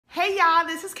Hey y'all,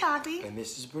 this is Kathy. And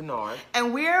this is Bernard.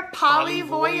 And we're Poly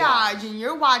Voyage, and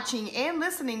you're watching and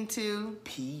listening to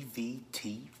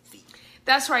PVTV.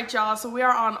 That's right, y'all. So we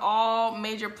are on all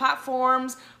major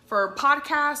platforms for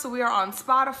podcasts. So we are on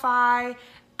Spotify,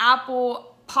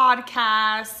 Apple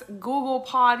Podcasts, Google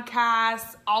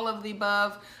Podcasts, all of the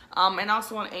above, and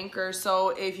also on Anchor. So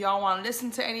if y'all want to listen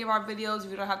to any of our videos,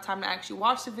 if you don't have time to actually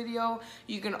watch the video,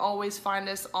 you can always find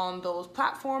us on those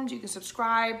platforms. You can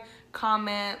subscribe,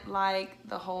 comment, like,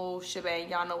 the whole shebang.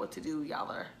 Y'all know what to do. Y'all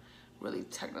are really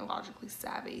technologically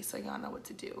savvy, so y'all know what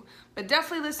to do. But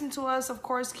definitely listen to us. Of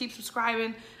course, keep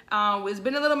subscribing. It's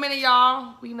been a little minute,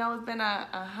 y'all. We know it's been a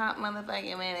hot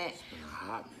motherfucking minute. It's been a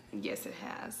hot minute. Yes, it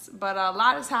has. But a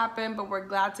lot has happened, but we're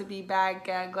glad to be back.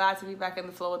 Glad to be back in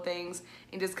the flow of things,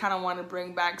 and just kind of want to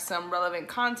bring back some relevant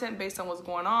content based on what's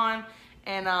going on.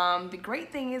 And the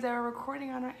great thing is that we're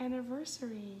recording on our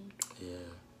anniversary. Yeah.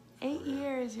 8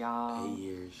 years, y'all. 8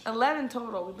 years. 11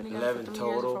 total. We've been together for 3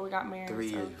 years before we got married. 3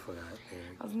 years before we got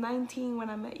married. I was 19 when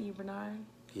I met you, Bernard.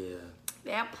 Yeah.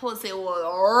 That pussy was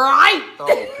right.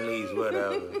 Oh, please,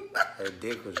 whatever. Her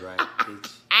dick was right,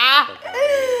 bitch.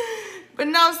 But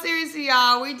no, seriously,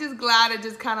 y'all, we just glad to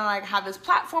just kind of like have this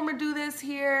platform to do this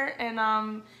here, and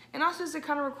also just to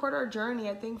kind of record our journey.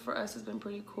 I think for us it's been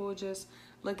pretty cool just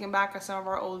looking back at some of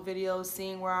our old videos,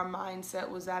 seeing where our mindset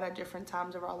was at different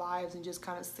times of our lives, and just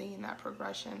kind of seeing that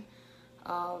progression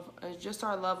of just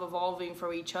our love evolving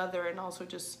for each other, and also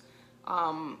just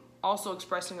also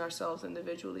expressing ourselves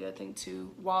individually, I think,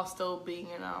 too, while still being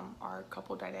in our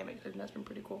couple dynamic, and that's been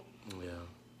pretty cool. Yeah.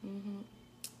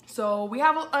 So we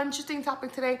have an interesting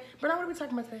topic today. Bernard, what are we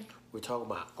talking about today? We're talking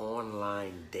about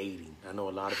online dating. I know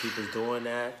a lot of people's doing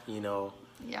that, you know.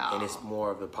 Yeah. And it's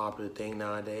more of a popular thing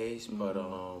nowadays. But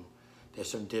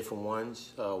there's some different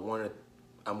ones. I'm going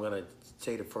to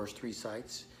say the first 3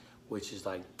 sites, which is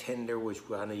like Tinder, which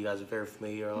I know you guys are very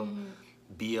familiar of,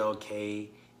 BLK,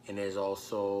 and there's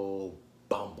also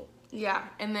Bumble. Yeah,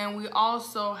 and then we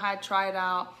also had tried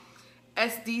out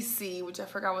SDC, which I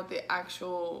forgot what the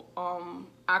actual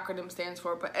acronym stands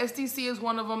for, but SDC is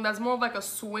one of them. That's more of like a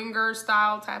swinger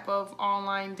style type of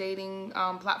online dating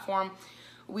platform.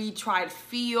 We tried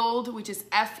Feeld, which is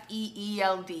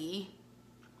FEELD.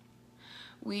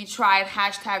 We tried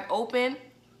 #open.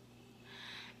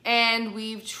 And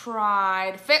we've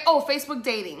tried Facebook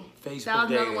dating. Facebook that was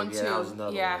dating, another one too. Yeah, that was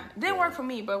another one. It didn't work for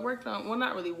me, but it worked on, well,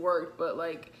 not really worked, but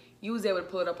like you was able to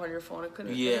pull it up on your phone. It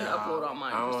couldn't upload on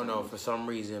mine. I don't know, for some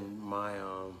reason my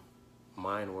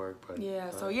mine worked, but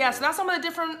so that's some of the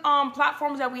different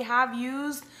platforms that we have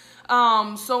used.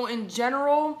 So in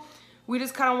general, we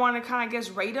just kind of want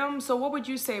to rate them. So what would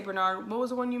you say, Bernard? What was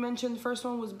the one you mentioned? The first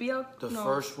one was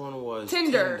first one was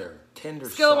Tinder. Tinder.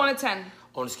 Scale of 1 to 10.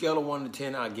 On a scale of 1 to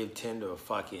 10, I give Tinder a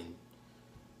fucking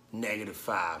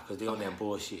 -5 because they on that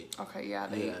bullshit. Okay,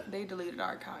 they deleted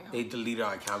our account. They deleted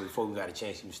our account before we got a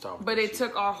chance to start. But it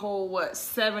took our whole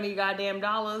 $70 goddamn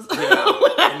dollars. Yeah,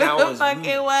 and that was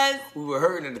we were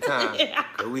hurting at the time. Yeah.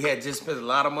 We had just spent a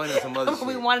lot of money on some other shit.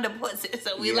 We wanted to put it,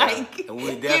 so we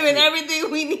giving everything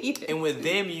we needed. And with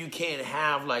them, you can't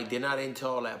have they're not into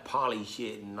all that poly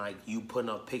shit and you putting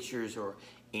up pictures or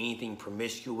anything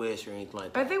promiscuous or anything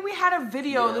like that. I think we had a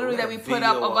video literally that we put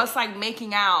up of us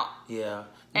making out. Yeah.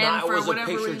 And it was a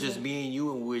picture just me and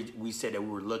you, and we said that we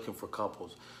were looking for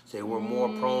couples. So they were more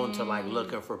prone to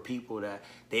looking for people that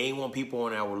they ain't want people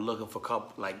on that were looking for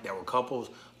that were couples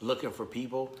looking for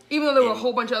people. Even though there were a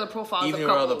whole bunch of other profiles. Even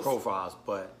other profiles,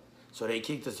 but so they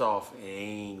kicked us off and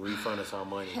ain't refund us our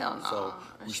money. Hell no. So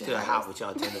we still hot with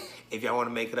y'all. If y'all want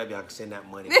to make it up, y'all can send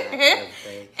that money back and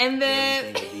everything. And then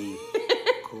everything would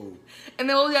be cool. And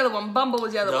then what was the other one? Bumble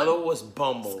was the other one. The other was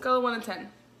Bumble. Scale of 1 to 10.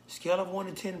 Scale of 1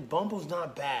 to 10, Bumble's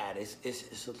not bad. It's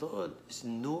a little, it's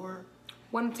newer.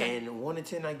 1 to 10. And 1 to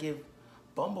 10, I give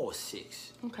Bumble a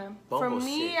 6. Okay. Bumble For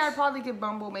me, 6. I'd probably give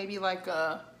Bumble maybe like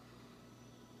a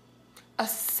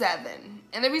 7.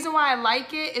 And the reason why I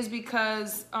like it is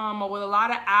because with a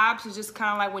lot of apps, it's just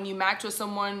kind of like when you match with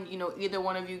someone, either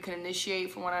one of you can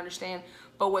initiate, from what I understand.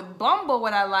 But with Bumble,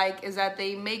 what I like is that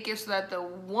they make it so that the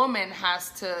woman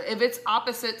has to, if it's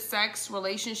opposite sex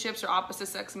relationships or opposite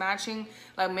sex matching,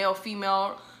 like male,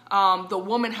 female, the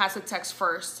woman has to text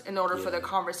first in order for the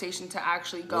conversation to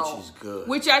actually go. Which is good.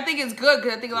 Which I think is good,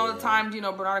 because I think a lot of the times,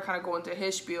 Bernard kind of go into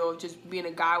his spiel of just being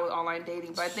a guy with online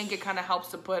dating. But I think it kind of helps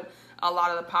to put a lot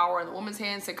of the power in the woman's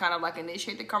hands to kind of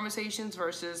initiate the conversations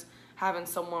versus having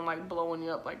someone blowing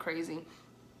you up like crazy.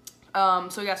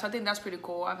 So I think that's pretty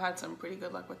cool. I've had some pretty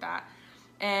good luck with that.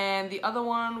 And the other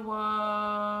one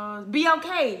was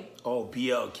BLK. Oh,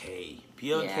 BLK.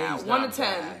 BLK is 1 to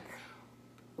 10. Bad.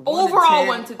 Overall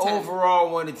 1 to 10. Overall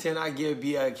 1 to 10, I give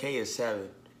BLK a 7.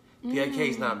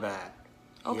 BLK's not bad.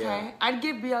 Okay, Yeah. I'd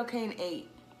give BLK an 8.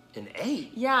 An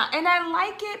 8? Yeah, and I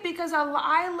like it because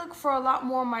I look for a lot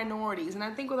more minorities. And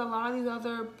I think with a lot of these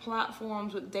other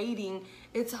platforms with dating,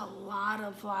 it's a lot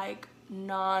of like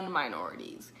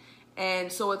non-minorities.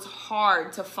 And so it's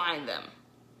hard to find them.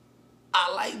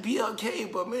 I like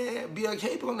BLK, but man,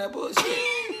 BLK doing that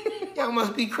bullshit. Y'all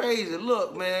must be crazy.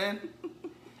 Look, man.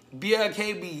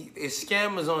 BLK is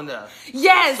scammers on there.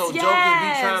 Yes, so yes. jokers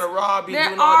be trying to rob you, there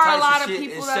doing all types are a lot of shit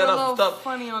people and that set are a up little stuff.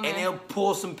 funny on and there. they'll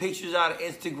pull some pictures out of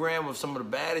Instagram of some of the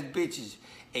baddest bitches.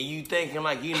 And you thinking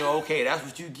like, you know, okay, that's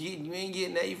what you get. You ain't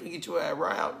getting that. You finna get your ass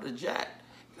right out the jack.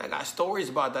 I got stories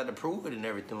about that to prove it and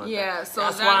everything like that. Yeah, so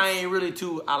that's why I ain't really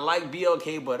too. I like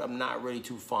BLK, but I'm not really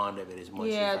too fond of it as much.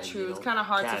 Yeah, as like, true. You know, it's kind of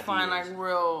hard to Kathy find like is.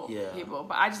 real Yeah. people,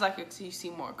 but I just like it to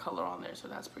see more color on there, so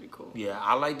that's pretty cool. Yeah,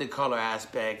 I like the color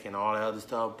aspect and all that other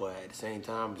stuff, but at the same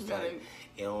time, it's Gotta- like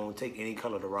it don't take any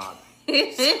color to rob.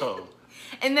 So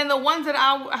And then the ones that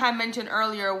I had mentioned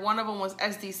earlier, one of them was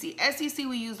SDC. SDC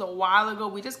we used a while ago.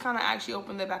 We just kind of actually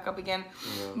opened it back up again.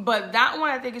 Yeah. But that one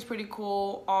I think is pretty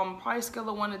cool. Probably scale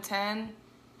of 1 to 10.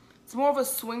 It's more of a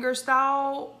swinger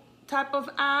style type of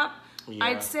app. Yeah.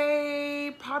 I'd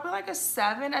say probably like a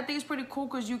 7. I think it's pretty cool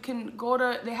because you can go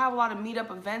to, they have a lot of meetup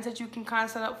events that you can kind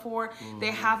of set up for.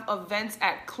 They have events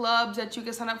at clubs that you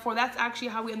can sign up for. That's actually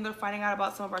how we ended up finding out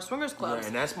about some of our swingers clubs. yeah,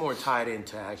 and that's more tied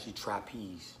into actually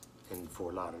trapeze and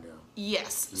Fort Lauderdale.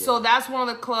 Yes. Yeah. So that's one of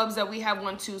the clubs that we have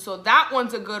one too. So that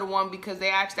one's a good one because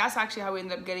that's actually how we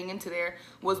ended up getting into there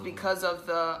was because of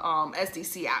the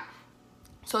SDC app.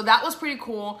 So that was pretty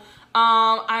cool.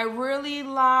 I really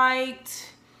liked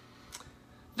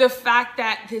the fact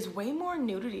that there's way more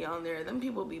nudity on there. Them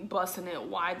people be busting it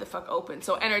wide the fuck open.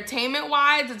 So entertainment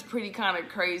wise, it's pretty kind of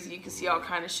crazy. You can see all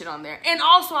kind of shit on there. And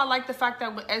also I like the fact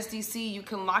that with SDC, you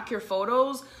can lock your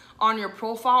photos on your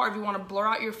profile, or if you want to blur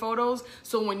out your photos,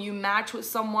 so when you match with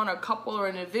someone, a couple or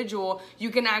an individual,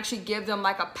 you can actually give them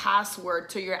like a password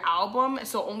to your album,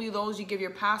 so only those you give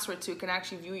your password to can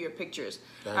actually view your pictures.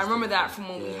 That's I remember that different.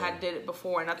 from when we Yeah. had did it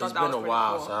before, and I thought It's that been was a pretty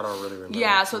while, cool. so I don't really remember.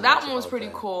 Yeah, so too that much one was about pretty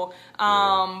that. cool.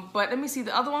 Yeah. But let me see,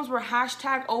 the other ones were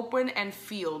hashtag open and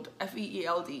field,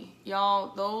 FEELD.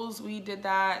 Y'all, those we did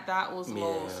that. That was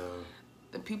most.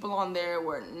 The people on there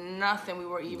were nothing we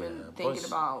were even Yeah, thinking plus-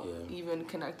 about yeah. even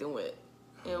connecting with.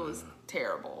 It was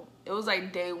terrible. It was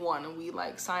like day one and we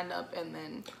like signed up and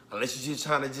then Unless you're just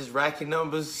trying to just rack your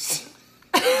numbers.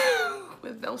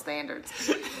 with no standards.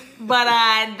 But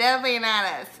definitely not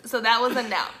us. So that was a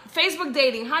no. Facebook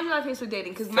dating. How'd you like Facebook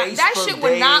dating? Because that shit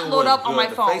would not load up on my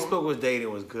phone. Facebook was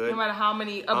dating was good. No matter how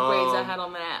many upgrades I had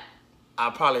on that app. I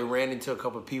probably ran into a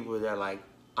couple of people that like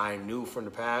I knew from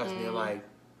the past, and Mm-hmm. they're like,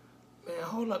 "Man,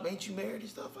 hold up, ain't you married and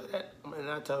stuff like that?" I mean,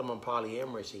 I tell them I'm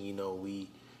polyamorous, and you know we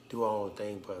do our own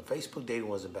thing. But Facebook dating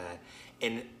wasn't bad,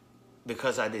 and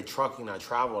because I did trucking, I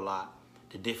travel a lot.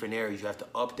 The different areas you have to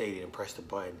update it and press the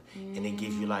button, and it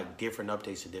gives you like different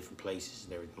updates to different places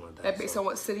and everything like that. That based So, on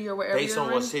what city or wherever based you're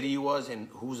on what in? city you was and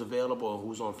who's available and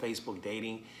who's on Facebook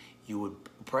dating, you would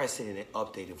press it and it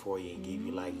update it for you and give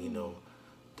you like, you know,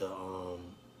 the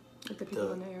Like the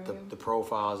people in the area. the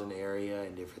profiles in the area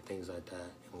and different things like that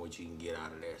and what you can get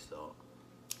out of there. So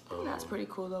That's pretty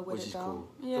cool though with which it is though. cool.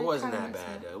 Yeah, It wasn't kinda that makes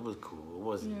bad sense. though. It was cool. It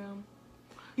wasn't. Yeah.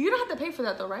 You don't have to pay for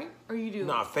that though, right? Or you do?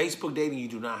 Nah, Facebook dating you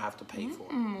do not have to pay for.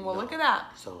 Well, No. look at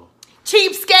that. So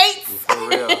Cheapskates. for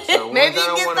real. So Maybe ones you that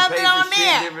don't get wanna something pay for on shit,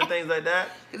 there. different things like that.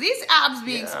 These apps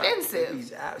be Yeah, expensive.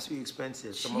 These apps be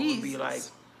expensive. Some of them be Jesus. like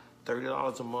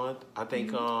 $30 a month. I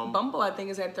think Bumble, I think,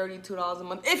 is at $32 a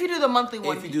month. If you do the monthly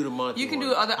one. if you do the monthly you can one.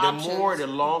 do other options. The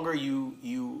longer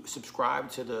you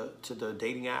subscribe to the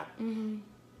dating app,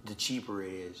 the cheaper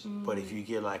it is. But if you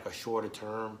get like a shorter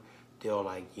term, they'll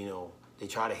like, you know, they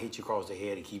try to hit you across the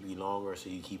head to keep you longer, so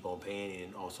you keep on paying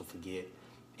and also forget,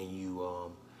 and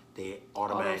you they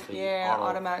automatically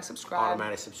automatic subscribe.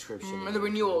 automatic subscription, Or and the everything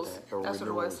renewals. like that. Or That's what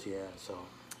it was. renewals, yeah. So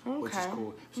which is Okay.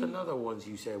 cool. So another ones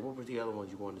you said. What were the other ones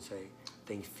you wanted to say? I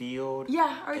think Field. Yeah,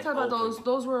 I already and talked about Open. those.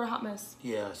 Those were a hot mess.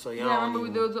 Yeah, so Yeah, y'all remember we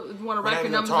want to we're not rack your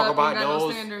even gonna numbers talk up. about You got no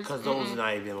those standards. because those are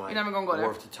not even like You're not even gonna go there.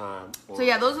 worth the time. So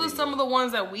yeah, those were some of the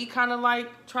ones that we kind of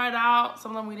like tried out.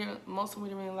 Some of them we didn't. Most of them we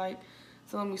didn't really like.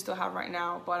 Some of them we still have right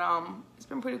now. But it's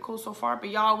been pretty cool so far. But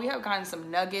y'all, we have gotten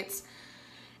some nuggets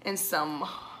and some,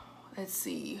 let's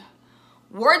see,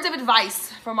 words of advice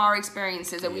from our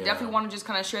experiences, and we Yeah. definitely want to just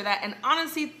kind of share that. And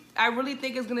honestly, I really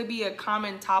think it's gonna be a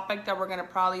common topic that we're gonna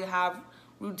probably have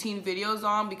routine videos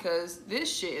on because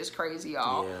this shit is crazy,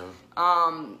 y'all.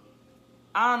 Yeah.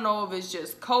 I don't know if it's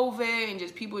just COVID and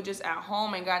just people just at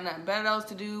home and got nothing better else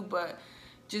to do, but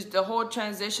just the whole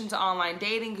transition to online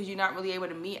dating, because you're not really able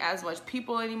to meet as much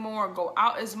people anymore or go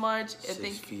out as much.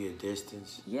 6 feet of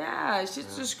distance. Yeah, it's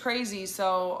just crazy.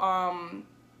 So,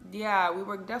 yeah, we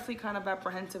were definitely kind of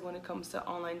apprehensive when it comes to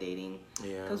online dating.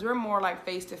 Yeah. Because we're more like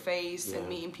face to face and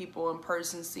meeting people in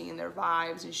person, seeing their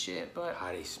vibes and shit. But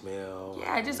how they smell.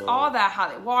 yeah, just all that, how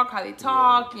they walk, how they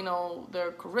talk, you know,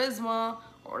 their charisma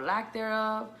or lack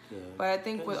thereof. Yeah. But I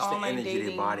think with online the energy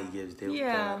dating, their body gives,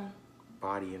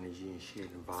 body energy and shit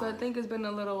and vibe. So I think it's been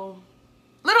a little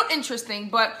interesting.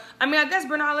 But I mean, I guess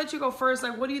Bernard, I'll let you go first.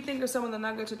 Like, what do you think are some of the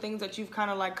nuggets or things that you've kind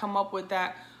of like come up with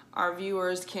that our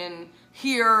viewers can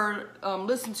hear,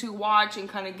 listen to, watch, and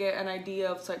kind of get an idea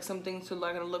of like some things to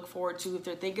like look forward to if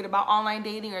they're thinking about online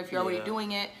dating or if you're already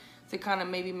doing it, to kind of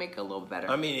maybe make it a little better.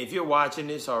 I mean, if you're watching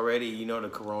this already, you know the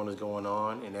corona's going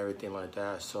on and everything like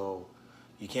that, so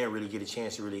you can't really get a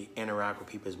chance to really interact with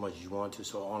people as much as you want to,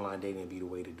 so online dating would be the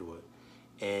way to do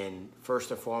it. And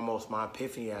first and foremost, my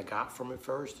epiphany I got from it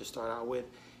first to start out with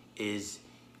is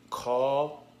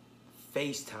call,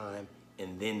 FaceTime,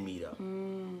 and then meet up.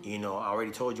 You know, I already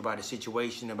told you about the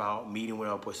situation about meeting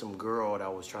up with some girl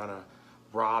that was trying to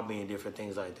rob me and different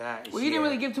things like that. Well, you didn't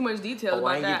really give too much details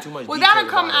about that. Well, that'll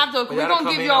come after. We're going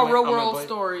to give you all real world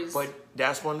stories. But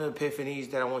that's one of the epiphanies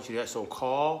that I want you to have. So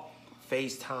call,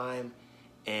 FaceTime,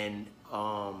 and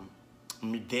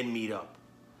then meet up.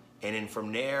 And then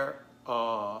from there,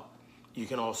 you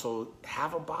can also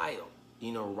have a bio.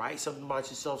 You know, write something about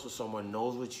yourself so someone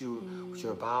knows what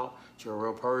you're about, you're a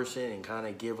real person, and kind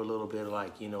of give a little bit of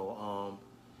like, you know,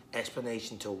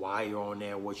 explanation to why you're on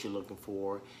there, what you're looking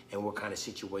for, and what kind of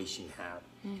situation you have.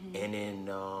 And then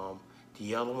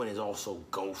the other one is also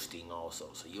ghosting also.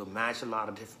 So you'll match a lot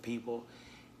of different people,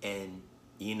 and,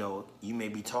 you know, you may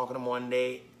be talking to them one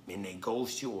day, and they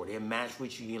ghost you, or they match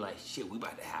with you, and you're like, shit, we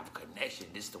about to have a connection,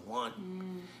 this the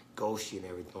one. Ghost you and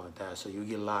everything like that. So you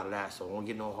get a lot of that. So don't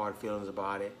get no hard feelings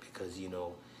about it, because, you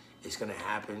know, it's going to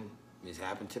happen. It's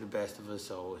happened to the best of us.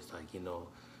 So it's like, you know,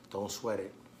 don't sweat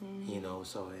it, you know.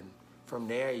 So, and from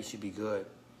there, you should be good.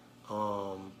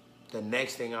 The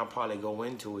next thing I'll probably go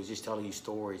into is just telling you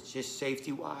stories. Just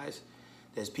safety-wise,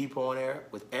 there's people on there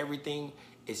with everything.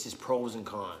 It's just pros and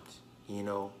cons, you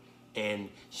know. And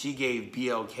she gave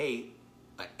BLK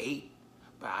an 8.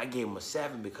 But I gave him a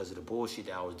 7 because of the bullshit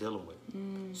that I was dealing with.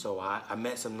 So I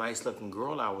met some nice looking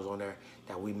girl that was on there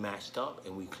that we matched up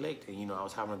and we clicked. And, you know, I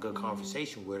was having a good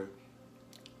conversation with her.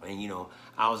 And, you know,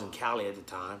 I was in Cali at the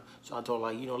time. So I told her,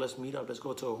 like, you know, let's meet up. Let's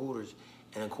go to a Hooters.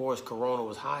 And, of course, Corona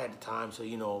was high at the time. So,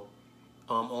 you know,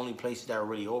 only places that were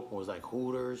really open was, like,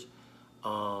 Hooters.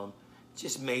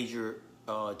 Just major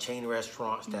chain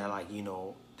restaurants that, like, you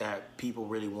know, that people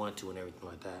really went to and everything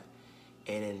like that.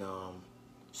 And then...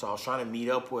 so I was trying to meet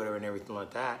up with her and everything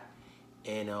like that.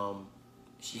 And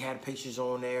she had pictures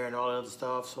on there and all that other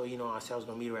stuff. So, you know, I said I was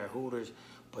going to meet her at Hooters.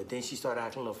 But then she started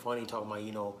acting a little funny, talking about,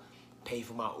 you know, pay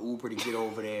for my Uber to get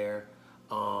over there.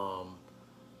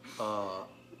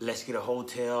 Let's get a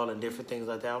hotel and different things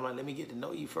like that. I'm like, let me get to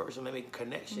know you first and let me make a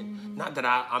connection. Not that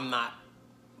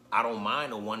I don't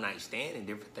mind a one-night stand and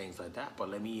different things like that. But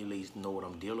let me at least know what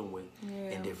I'm dealing with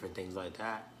and different things like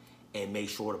that. And make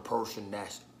sure the person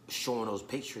that's showing those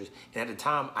pictures. And at the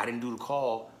time, I didn't do the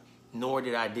call, nor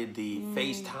did I did the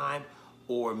FaceTime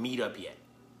or meetup yet.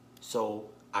 So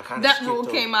I kind of that rule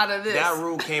came out of this. That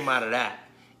rule came out of that.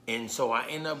 And so I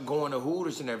ended up going to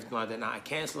Hooters and everything like that. Now I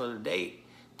canceled the date,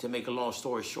 to make a long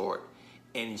story short.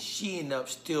 And she ended up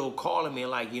still calling me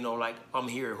like, you know, like, I'm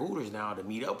here at Hooters now to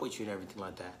meet up with you and everything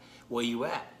like that. Where you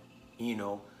at? You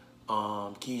know,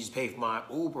 can you just pay for my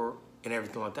Uber and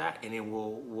everything like that, and then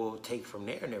we'll take from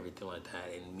there and everything like that,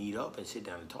 and meet up and sit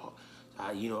down and talk.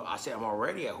 You know, I said I'm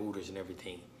already at Hooters and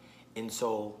everything, and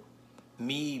so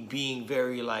me being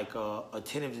very like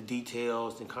attentive to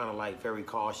details and kind of like very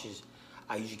cautious,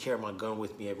 I usually carry my gun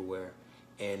with me everywhere,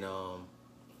 and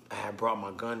I had brought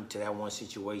my gun to that one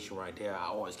situation right there. I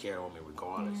always carry it on me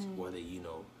regardless, whether, you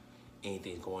know,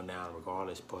 anything's going down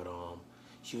regardless. But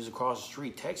she was across the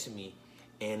street texting me.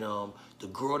 And the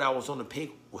girl that was on the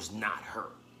pic was not her.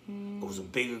 It was a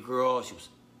bigger girl.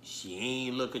 She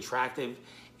ain't look attractive.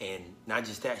 And not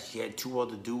just that, she had 2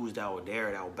 other dudes that were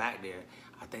there, that were back there.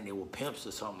 I think they were pimps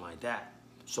or something like that.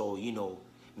 So, you know,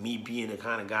 me being the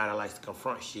kind of guy that likes to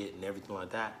confront shit and everything like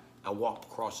that, I walked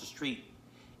across the street.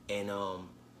 And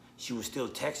she was still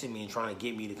texting me and trying to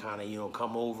get me to kind of, you know,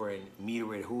 come over and meet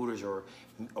her at Hooters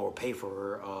or pay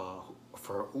for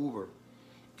her Uber.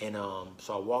 And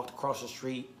so I walked across the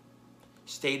street,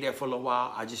 stayed there for a little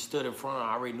while. I just stood in front of her.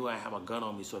 I already knew I had my gun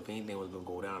on me, so if anything was going to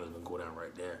go down, it was going to go down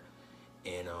right there.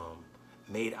 And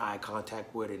made eye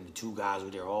contact with her, and the 2 guys were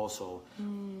there also.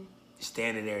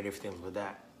 standing there and everything like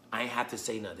that. I ain't have to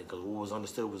say nothing because what was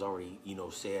understood was already,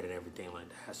 said and everything like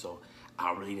that. So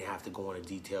I really didn't have to go into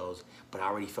details, but I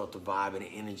already felt the vibe and the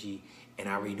energy, and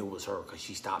I already knew it was her because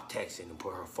she stopped texting and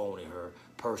put her phone in her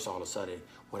purse all of a sudden.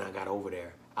 When I got over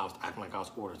there, I was acting like I was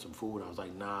ordering some food. I was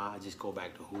like, nah, I just go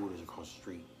back to Hooters across the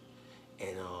street.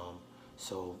 And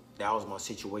so that was my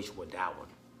situation with that one.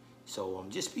 So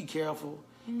just be careful.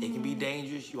 Mm-hmm. It can be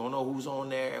dangerous. You don't know who's on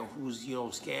there and who's,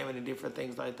 scamming and different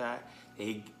things like that.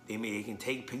 They can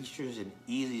take pictures and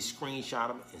easily screenshot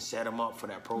them and set them up for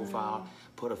that profile,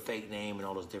 put a fake name and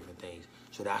all those different things.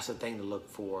 So that's the thing to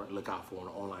look out for in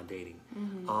online dating.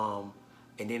 Mm-hmm.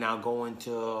 And then I'll go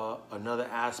into another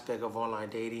aspect of online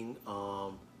dating.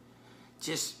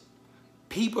 Just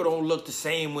people don't look the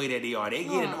same way that they are. They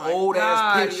getting old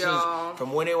ass pictures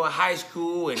from when they were in high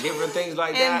school and different things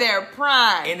like that.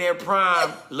 In their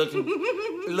prime,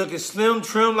 looking slim,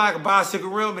 trim like a bicycle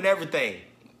rim and everything.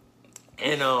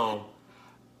 And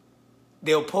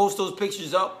they'll post those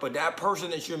pictures up, but that person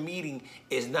that you're meeting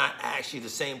is not actually the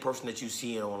same person that you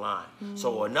see online. Mm-hmm.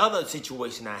 So another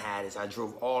situation I had is I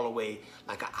drove all the way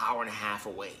like an hour and a half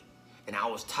away. And I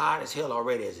was tired as hell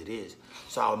already as it is.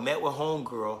 So I met with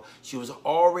homegirl. She was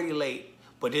already late.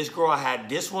 But this girl, I had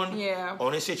this one. Yeah.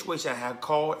 On this situation, I had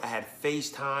called. I had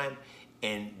FaceTime.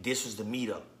 And this was the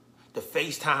meetup. The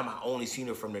FaceTime, I only seen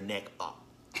her from the neck up.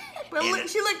 But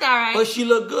she looked all right. But she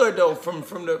looked good though from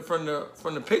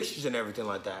the pictures and everything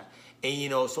like that. And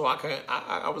so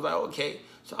I was like, okay,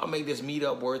 so I'll make this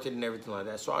meetup worth it and everything like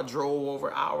that. So I drove over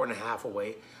an hour and a half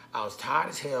away. I was tired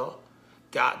as hell.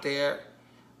 Got there,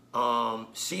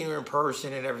 seen her in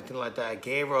person and everything like that. I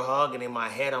gave her a hug, and in my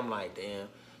head I'm like, damn,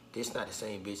 this not the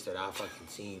same bitch that I fucking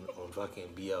seen on fucking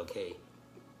BLK.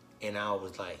 And I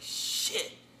was like,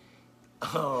 shit.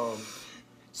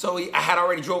 So I had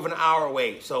already drove an hour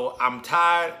away. So I'm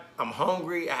tired. I'm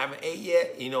hungry. I haven't ate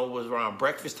yet. It was around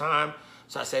breakfast time.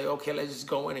 So I said, okay, let's just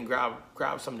go in and grab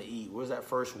something to eat. What was that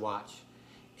first watch?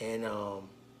 And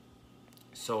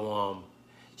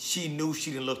she knew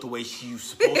she didn't look the way she was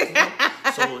supposed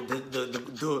to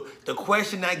look. So the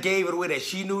question I gave her away that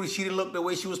she knew that she didn't look the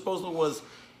way she was supposed to was,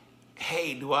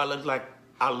 hey, do I look like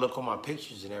I look on my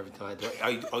pictures and everything like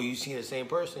that? Are you seeing the same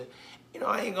person?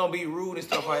 I ain't gonna be rude and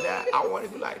stuff like that. I want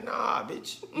to be like, nah,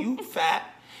 bitch, you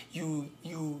fat, you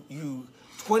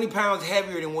 20 pounds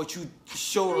heavier than what you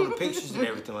showed on the pictures and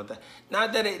everything like that.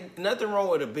 Not that nothing wrong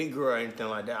with a big girl or anything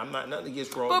like that. I'm not nothing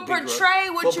against wrong with big girl. But portray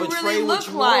what you really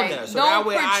look like. So don't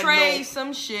portray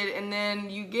some shit and then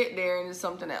you get there and it's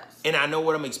something else. And I know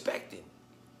what I'm expecting.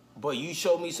 But you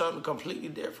showed me something completely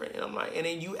different. And I'm like, and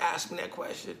then you ask me that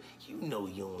question, you know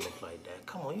you don't look like that.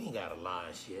 Come on, you ain't gotta lie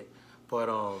and shit. But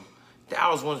that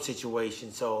was one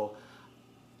situation. So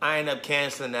I ended up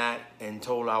canceling that and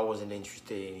told her I wasn't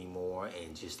interested anymore.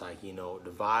 And just like, the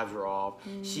vibes were off.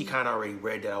 Mm-hmm. She kind of already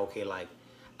read that, okay, like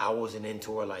I wasn't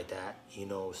into her like that,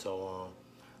 So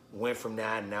went from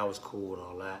that and that was cool and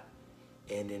all that.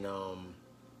 And then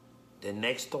the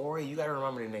next story, you got to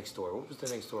remember the next story. What was the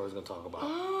next story I was going to talk about?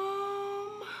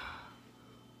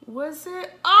 Was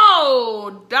it?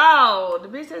 Oh, dog.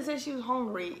 The bitch that said she was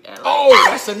hungry. Oh,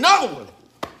 that's another one.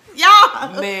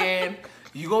 Yeah. Man,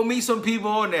 you gonna meet some people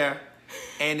on there,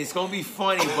 and it's gonna be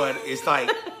funny, but it's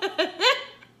like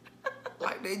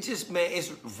they just, man,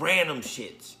 it's random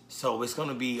shits. So it's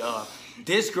gonna be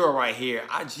this girl right here.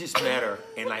 I just met her,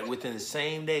 and like within the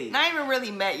same day. Not even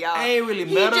really met y'all. I ain't really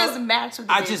met her. You just matched with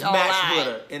the bitch. I just matched with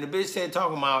her, and the bitch said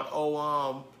talking about,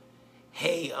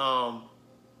 hey, I'm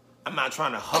not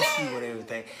trying to hustle you and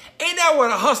everything. Ain't that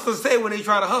what a hustler say when they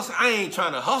try to hustle? I ain't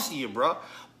trying to hustle you, bro,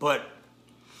 but.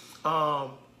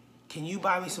 Can you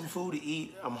buy me some food to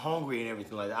eat? I'm hungry and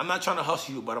everything like that. I'm not trying to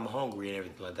hustle you, but I'm hungry and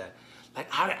everything like that. Like,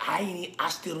 I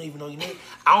still don't even know your name.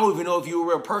 I don't even know if you're a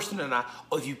real person or not,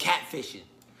 or if you catfishing.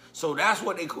 So that's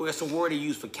what that's a word they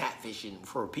use for catfishing,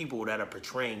 for people that are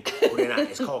portraying who they're not.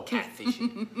 It's called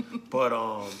catfishing. But,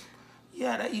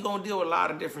 yeah, you're going to deal with a lot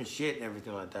of different shit and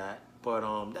everything like that.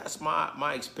 But that's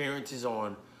my experiences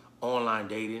on online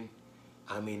dating.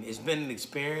 I mean, it's been an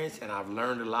experience, and I've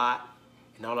learned a lot.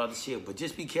 And all other shit, but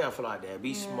just be careful out there.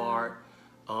 Be smart.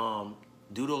 Do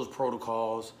those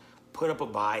protocols. Put up a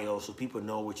bio so people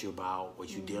know what you're about,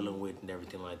 what you're dealing with, and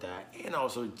everything like that. And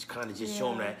also kind of just show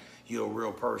them that you're a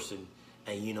real person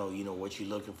and you know what you're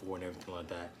looking for and everything like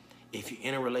that. If you're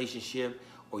in a relationship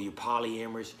or you're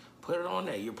polyamorous, put it on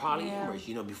there. You're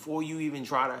polyamorous. Before you even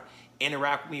try to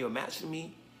interact with me or match with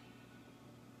me,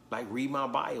 like read my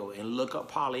bio and look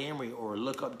up polyamory or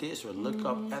look up this or look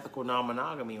up ethical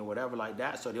non-monogamy or whatever like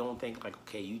that, so they don't think like,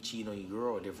 okay, you cheating on your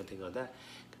girl or different things like that.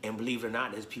 And believe it or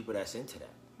not, there's people that's into that.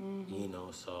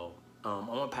 So I'm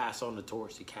gonna pass on the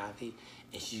torch to Kathy,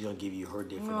 and she's gonna give you her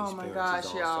different Oh my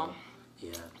experiences gosh, y'all.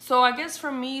 Yeah. So I guess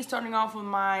for me, starting off with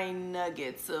my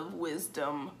nuggets of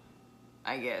wisdom,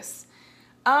 I guess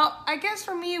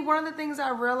for me, one of the things I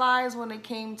realized when it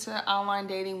came to online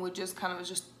dating with just kind of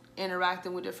just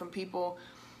interacting with different people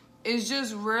is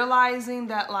just realizing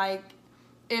that, like,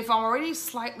 if I'm already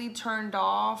slightly turned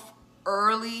off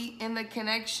early in the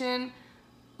connection,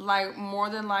 like, more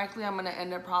than likely I'm gonna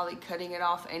end up probably cutting it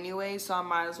off anyway, so I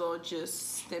might as well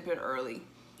just snip it early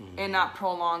and not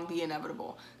prolong the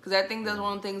inevitable. Because I think that's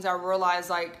one of the things I realized,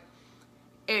 like,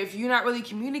 if you're not really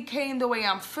communicating the way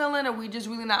I'm feeling, or we just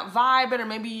really not vibing, or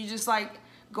maybe you just like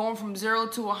going from 0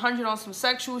 to 100 on some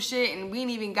sexual shit, and we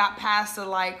ain't even got past the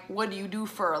like, what do you do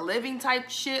for a living type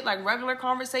shit, like regular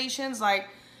conversations, like,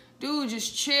 dude,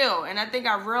 just chill. And I think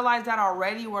I realized that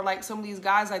already, where like some of these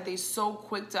guys, like, they so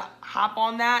quick to hop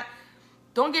on that.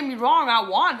 Don't get me wrong, I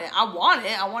want it. I want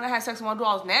to have sex, I want to do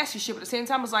all this nasty shit, but at the same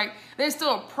time, it's like, there's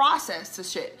still a process to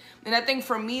shit. And I think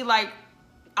for me, like,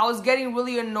 I was getting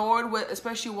really annoyed with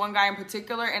especially one guy in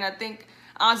particular, and I think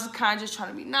I was just kind of just trying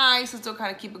to be nice and still kind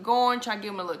of keep it going, try to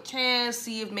give him a little chance,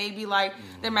 see if maybe like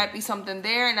there might be something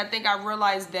there. And I think I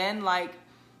realized then, like,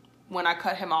 when I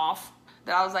cut him off,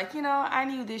 that I was like, you know, I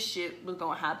knew this shit was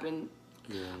gonna happen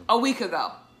a week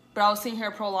ago, but I was sitting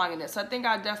here prolonging it. So I think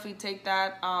I definitely take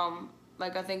that,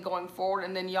 like, I think going forward,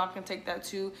 and then y'all can take that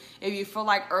too. If you feel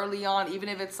like early on, even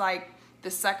if it's like the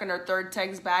second or third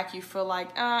text back, you feel like,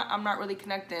 I'm not really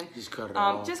connecting. Just cut it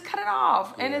off. Just cut it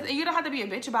off. Yeah. And you don't have to be a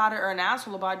bitch about it or an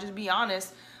asshole about it. Just be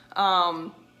honest.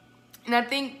 And I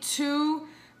think, too,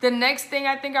 the next thing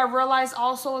I think I realized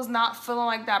also is not feeling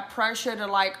like that pressure to,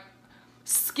 like,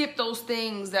 skip those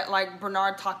things that, like,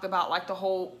 Bernard talked about, like the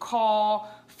whole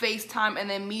call, FaceTime, and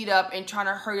then meet up, and trying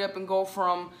to hurry up and go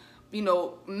from, you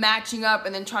know, matching up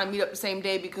and then trying to meet up the same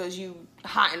day because you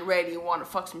hot and ready and want to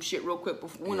fuck some shit real quick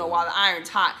before, you know, while the iron's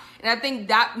hot. And I think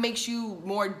that makes you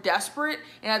more desperate,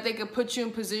 and I think it puts you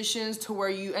in positions to where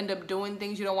you end up doing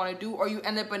things you don't want to do, or you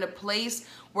end up in a place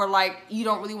where, like, you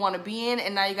don't really want to be in,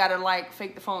 and now you gotta, like,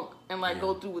 fake the funk and, like,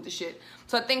 go through with the shit.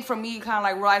 So I think for me, kind of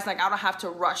like realize, like, I don't have to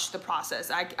rush the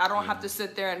process. I don't have to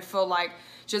sit there and feel like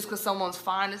just because someone's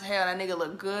fine as hell, that nigga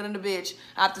look good in the bitch,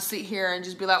 I have to sit here and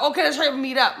just be like, okay, let's try to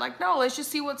meet up. Like, no, let's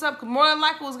just see what's up. Because more than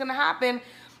likely what's gonna happen,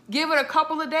 give it a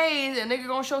couple of days, and nigga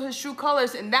gonna show his true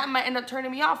colors, and that might end up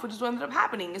turning me off, which is what ended up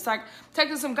happening. It's like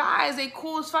texting some guys, they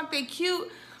cool as fuck, they cute,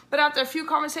 but after a few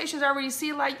conversations, I already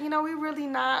see, like, you know, we really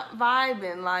not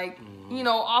vibing. Like, you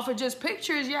know, off of just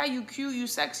pictures, yeah, you cute, you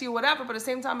sexy, or whatever, but at the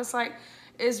same time, it's like,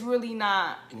 it's really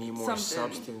not. You need more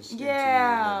something. substance.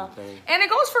 Yeah. And it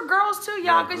goes for girls too,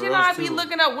 y'all, because, you know, I be too.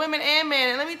 looking up women and men,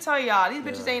 and let me tell y'all, these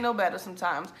bitches ain't no better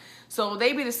sometimes. So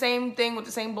they be the same thing with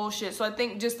the same bullshit. So I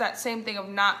think just that same thing of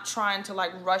not trying to,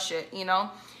 like, rush it, you know?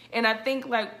 And I think,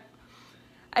 like,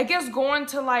 I guess going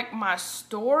to, like, my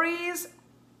stories,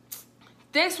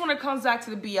 this when it comes back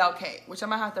to the BLK, which I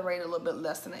might have to rate a little bit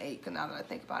less than an 8, because now that I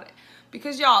think about it.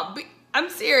 Because, y'all, I'm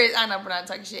serious. I know we're not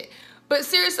talking shit. But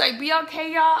seriously, like,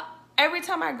 BLK, y'all, every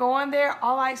time I go in there,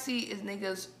 all I see is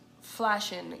niggas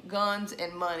flashing guns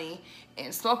and money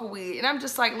and smoking weed. And I'm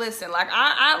just like, listen, like,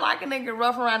 I like a nigga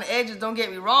rough around the edges, don't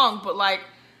get me wrong, but, like,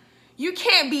 you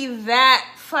can't be that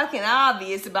fucking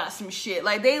obvious about some shit.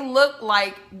 Like, they look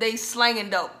like they slanging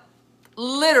dope.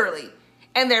 Literally.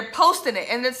 And they're posting it.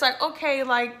 And it's like, okay,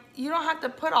 like, you don't have to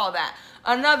put all that.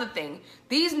 Another thing,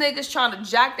 these niggas trying to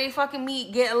jack they fucking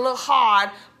meat, get a little hard,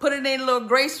 put it in little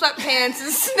gray sweatpants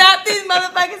and snap these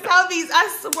motherfucking selfies.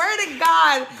 I swear to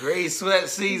God. Gray sweat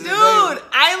season, dude, baby.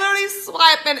 I literally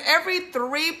swipe, and every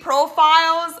 3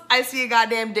 profiles, I see a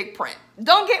goddamn dick print.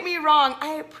 Don't get me wrong,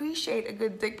 I appreciate a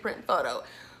good dick print photo.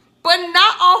 But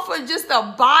not off of just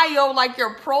a bio, like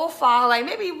your profile. Like,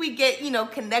 maybe we get, you know,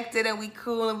 connected and we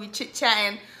cool and we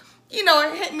chit-chatting. You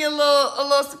know, hit me a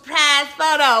little surprise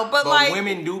photo. But like,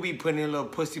 women do be putting in little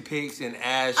pussy pics and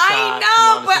ass shots. I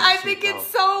know, but I think it's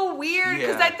so weird.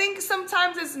 Because I think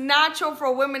sometimes it's natural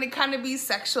for women to kind of be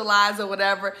sexualized or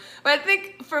whatever. But I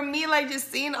think for me, like,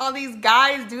 just seeing all these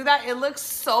guys do that, it looks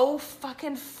so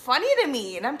fucking funny to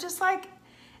me. And I'm just like,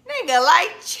 nigga,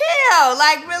 like, chill,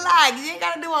 like, relax. You ain't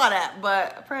gotta do all that.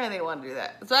 But apparently they want to do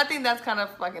that. So I think that's kind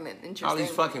of fucking interesting. All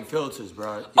these fucking filters,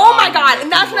 bro. Oh my God, and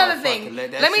that's another thing.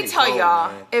 Let me tell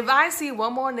y'all, if I see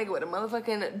one more nigga with a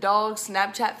motherfucking dog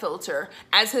Snapchat filter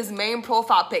as his main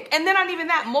profile pic, and then not even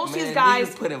that, most of these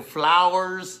guys putting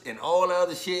flowers and all the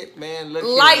other shit, man. Look,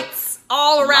 lights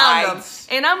all around them.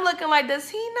 And I'm looking like, does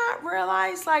he not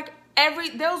realize, like,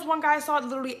 there was one guy I saw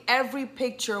literally every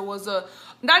picture was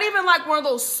not even like one of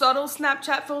those subtle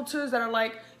Snapchat filters that are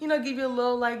like, you know, give you a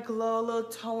little like glow, a little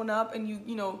tone up, and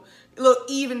you know, little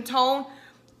even tone.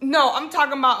 No, I'm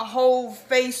talking about a whole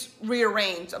face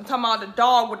rearranged. I'm talking about the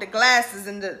dog with the glasses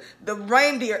and the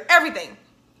reindeer, everything.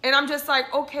 And I'm just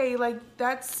like, okay, like,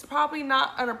 that's probably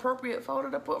not an appropriate photo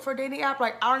to put for a dating app.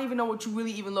 Like, I don't even know what you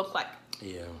really even look like.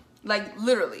 Yeah. Like,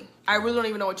 literally. I really don't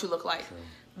even know what you look like. True.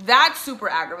 That's super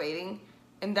aggravating.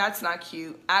 And that's not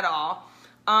cute at all.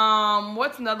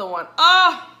 What's another one?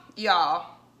 Oh, y'all.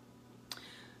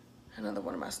 Another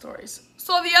one of my stories.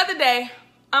 So the other day,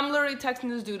 I'm literally texting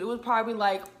this dude. It was probably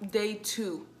like day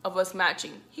 2 of us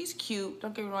matching. He's cute.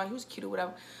 Don't get me wrong. He was cute or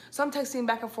whatever. So I'm texting him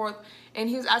back and forth. And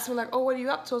he was asking me like, oh, what are you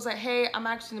up to? I was like, hey, I'm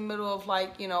actually in the middle of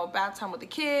like, you know, bath time with the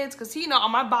kids. Because, you know,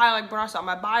 on my bio, like Bernard said, on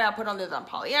my bio, I put on this, I'm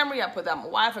polyamory. I put that I'm a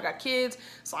wife. I got kids.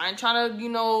 So I ain't trying to, you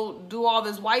know, do all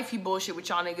this wifey bullshit with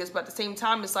y'all niggas. But at the same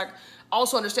time, it's like,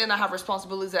 also understand I have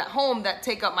responsibilities at home that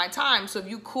take up my time. So if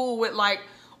you cool with like,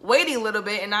 waiting a little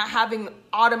bit and not having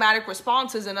automatic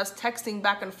responses and us texting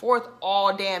back and forth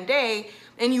all damn day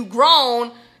and you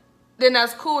grown, then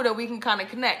that's cool that we can kind of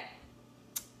connect.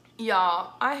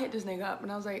 Y'all, I hit this nigga up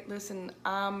and I was like, listen,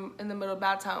 I'm in the middle of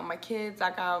bath time with my kids.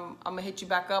 Like, I'm gonna hit you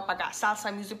back up. I got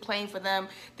Southside music playing for them.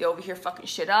 They over here fucking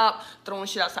shit up, throwing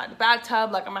shit outside the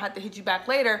bathtub. Like, I'm gonna have to hit you back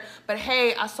later. But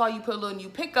hey, I saw you put a little new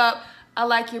pickup. I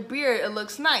like your beard. It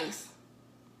looks nice.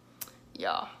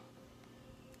 Y'all.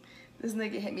 This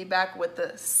nigga hit me back with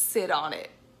the sit on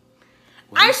it.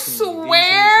 Well, I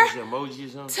swear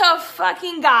to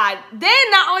fucking God. Then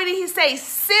not only did he say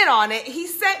sit on it, he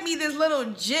sent me this little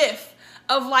gif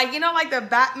of like, you know, like the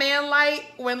Batman light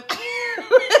when it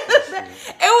was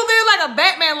literally like a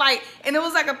Batman light and it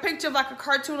was like a picture of like a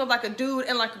cartoon of like a dude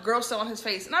and like a girl still on his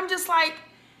face. And I'm just like,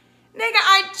 nigga,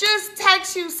 I just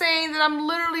text you saying that I'm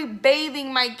literally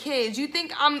bathing my kids. You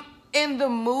think I'm in the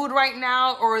mood right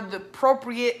now or the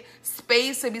appropriate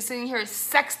space to be sitting here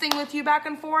sexting with you back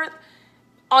and forth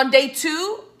on day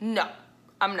 2? No,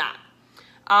 I'm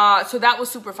not. So that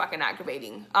was super fucking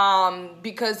aggravating.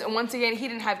 Because once again, he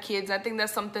didn't have kids. I think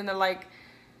that's something that like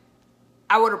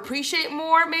I would appreciate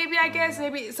more, maybe, I guess.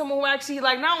 Maybe someone who actually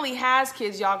like not only has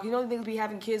kids, y'all, you know, things be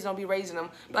having kids, don't be raising them.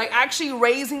 But like actually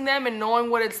raising them and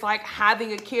knowing what it's like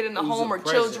having a kid in the home or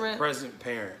children. Present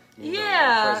parent.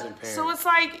 Yeah, so it's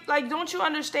like, don't you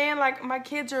understand? Like, my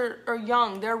kids are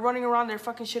young. They're running around. They're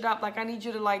fucking shit up. Like, I need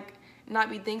you to, like,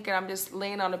 not be thinking I'm just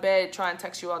laying on the bed trying to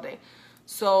text you all day.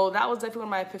 So that was definitely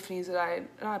one of my epiphanies that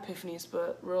not epiphanies,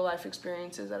 but real life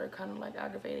experiences that are kind of, like,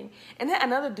 aggravating. And then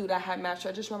another dude I had matched,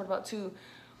 I just remembered about too.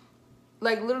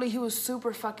 Like, literally, he was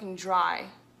super fucking dry.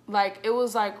 Like, it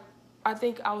was like, I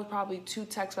think I was probably 2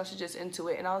 text messages into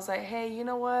it. And I was like, hey, you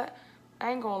know what?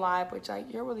 I ain't gonna lie, but,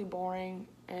 like, you're really boring.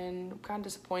 And I'm kind of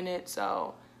disappointed,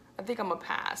 so I think I'm gonna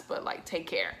pass, but like, take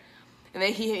care. And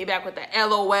then he hit me back with the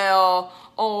LOL.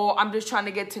 Oh, I'm just trying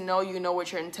to get to know you, know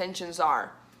what your intentions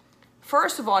are.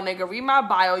 First of all, nigga, read my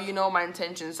bio, you know what my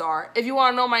intentions are. If you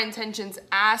want to know my intentions,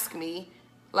 ask me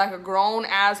like a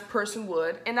grown-ass person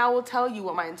would, and I will tell you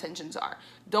what my intentions are.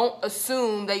 Don't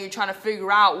assume that you're trying to figure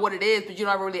out what it is, but you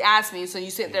don't ever really ask me, so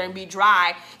you sit there and be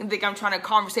dry and think I'm trying to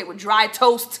conversate with dry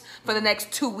toast for the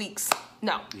next 2 weeks.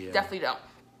 No, definitely don't.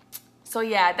 So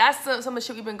yeah, that's some of the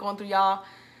shit we've been going through, y'all.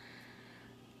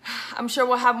 I'm sure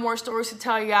we'll have more stories to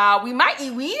tell y'all.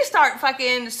 We start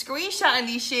fucking screenshotting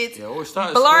these shits,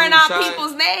 blurring out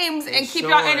people's names, and keep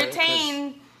y'all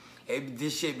entertained.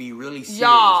 This shit be really serious.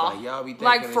 Y'all be thinking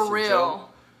like for real.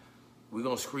 We're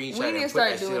going to screenshot we need and to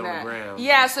start put that doing shit on the ground.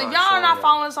 Yeah, so if y'all are not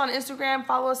following us on Instagram,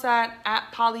 follow us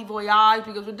at PolyVoyage,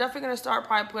 because we're definitely going to start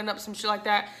probably putting up some shit like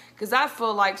that, because I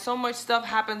feel like so much stuff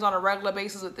happens on a regular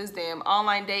basis with this damn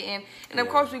online dating. And of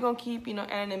course, we're going to keep, you know,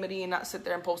 anonymity and not sit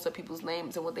there and post up people's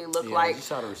names and what they look like.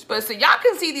 But so y'all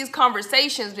can see these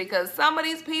conversations, because some of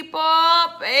these people,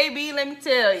 baby, let me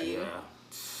tell you. Yeah.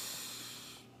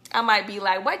 I might be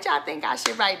like, what y'all think I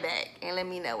should write back? And let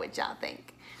me know what y'all think.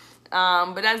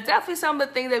 But that's definitely some of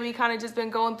the things that we kind of just been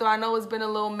going through. I know it's been a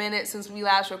little minute since we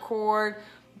last record,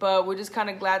 but we're just kind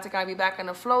of glad to kind of be back in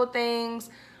the flow of things.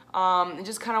 And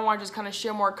just kind of want to just kind of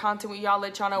share more content with y'all,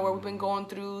 let y'all know what we've been going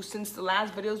through since the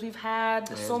last videos we've had.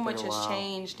 So much has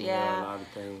changed. Yeah. A lot of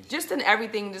things. Just in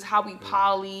everything, just how we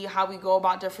poly, how we go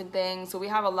about different things. So we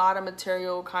have a lot of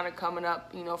material kind of coming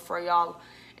up, you know, for y'all.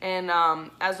 And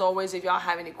as always, if y'all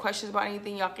have any questions about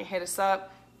anything, y'all can hit us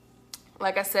up.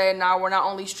 Like I said, now we're not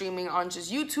only streaming on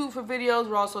just YouTube for videos,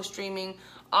 we're also streaming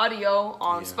audio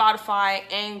on Spotify,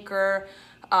 Anchor,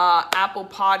 Apple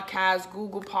Podcasts,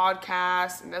 Google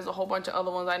Podcasts, and there's a whole bunch of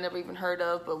other ones I never even heard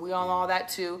of, but we on all that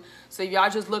too. So if y'all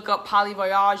just look up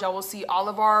PolyVoyage, y'all will see all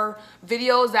of our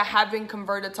videos that have been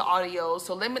converted to audio.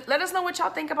 So let us know what y'all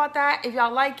think about that. If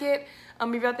y'all like it,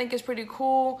 if y'all think it's pretty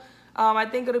cool. I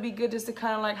think it'll be good just to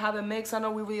kind of like have a mix. I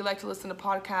know we really like to listen to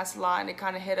podcasts a lot, and it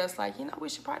kind of hit us like, you know, we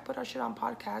should probably put our shit on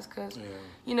podcast because,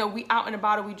 you know, we out and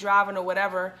about or we driving or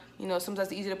whatever. You know, sometimes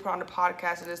it's easier to put on the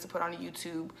podcast than it is to put on a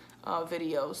YouTube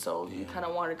video. So you kind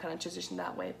of wanted to kind of transition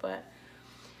that way. But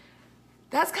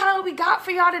that's kind of what we got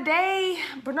for y'all today.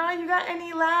 Bernard, you got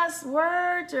any last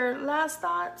words or last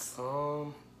thoughts?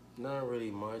 Not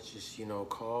really much. Just, you know,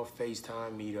 call,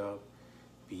 FaceTime, meet up,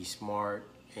 be smart,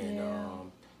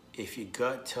 and if your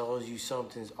gut tells you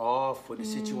something's off with the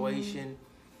situation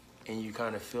and you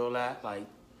kind of feel that, like,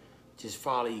 just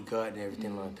follow your gut and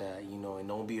everything like that, you know, and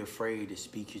don't be afraid to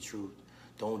speak your truth.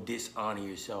 Don't dishonor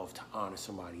yourself to honor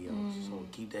somebody else. So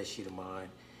keep that shit in mind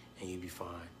and you'll be fine,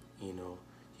 you know.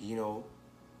 You know,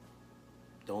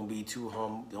 don't be too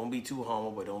humble,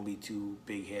 but don't be too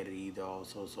big-headed either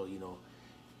also. So, you know,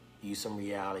 use some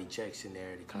reality checks in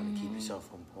there to kind of keep yourself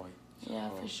on point. Yeah,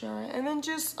 for sure. And then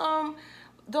just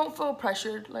don't feel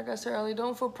pressured. Like I said earlier,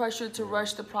 don't feel pressured to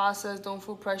rush the process. Don't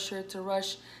feel pressured to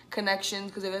rush connections,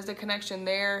 because if there's a connection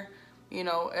there, you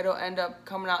know, it'll end up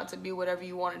coming out to be whatever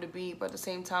you want it to be. But at the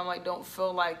same time, like, don't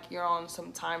feel like you're on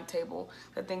some timetable.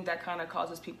 I think that kind of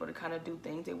causes people to kind of do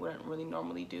things they wouldn't really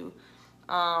normally do.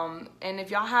 And if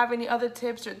y'all have any other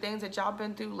tips or things that y'all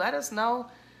been through, let us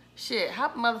know. Shit,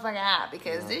 help a motherfucker out,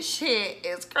 because this shit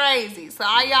is crazy. So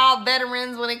all y'all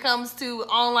veterans when it comes to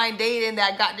online dating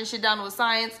that got this shit down with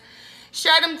science,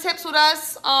 share them tips with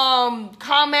us.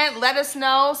 Comment, let us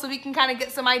know so we can kind of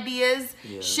get some ideas.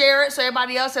 Share it so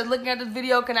everybody else that's looking at this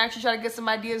video can actually try to get some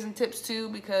ideas and tips too,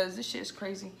 because this shit is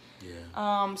crazy.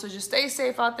 So just stay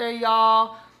safe out there,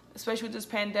 y'all, especially with this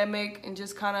pandemic, and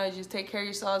just kind of just take care of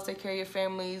yourselves, take care of your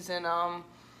families, and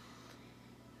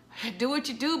do what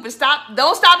you do, but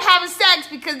don't stop having sex,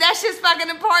 because that shit's fucking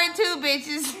important too,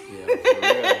 bitches.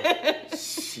 Yeah, for real.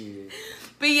 Shit.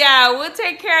 But yeah, we'll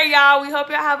take care of y'all. We hope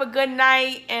y'all have a good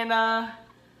night, and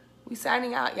we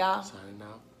signing out, y'all. Signing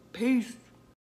out. Peace.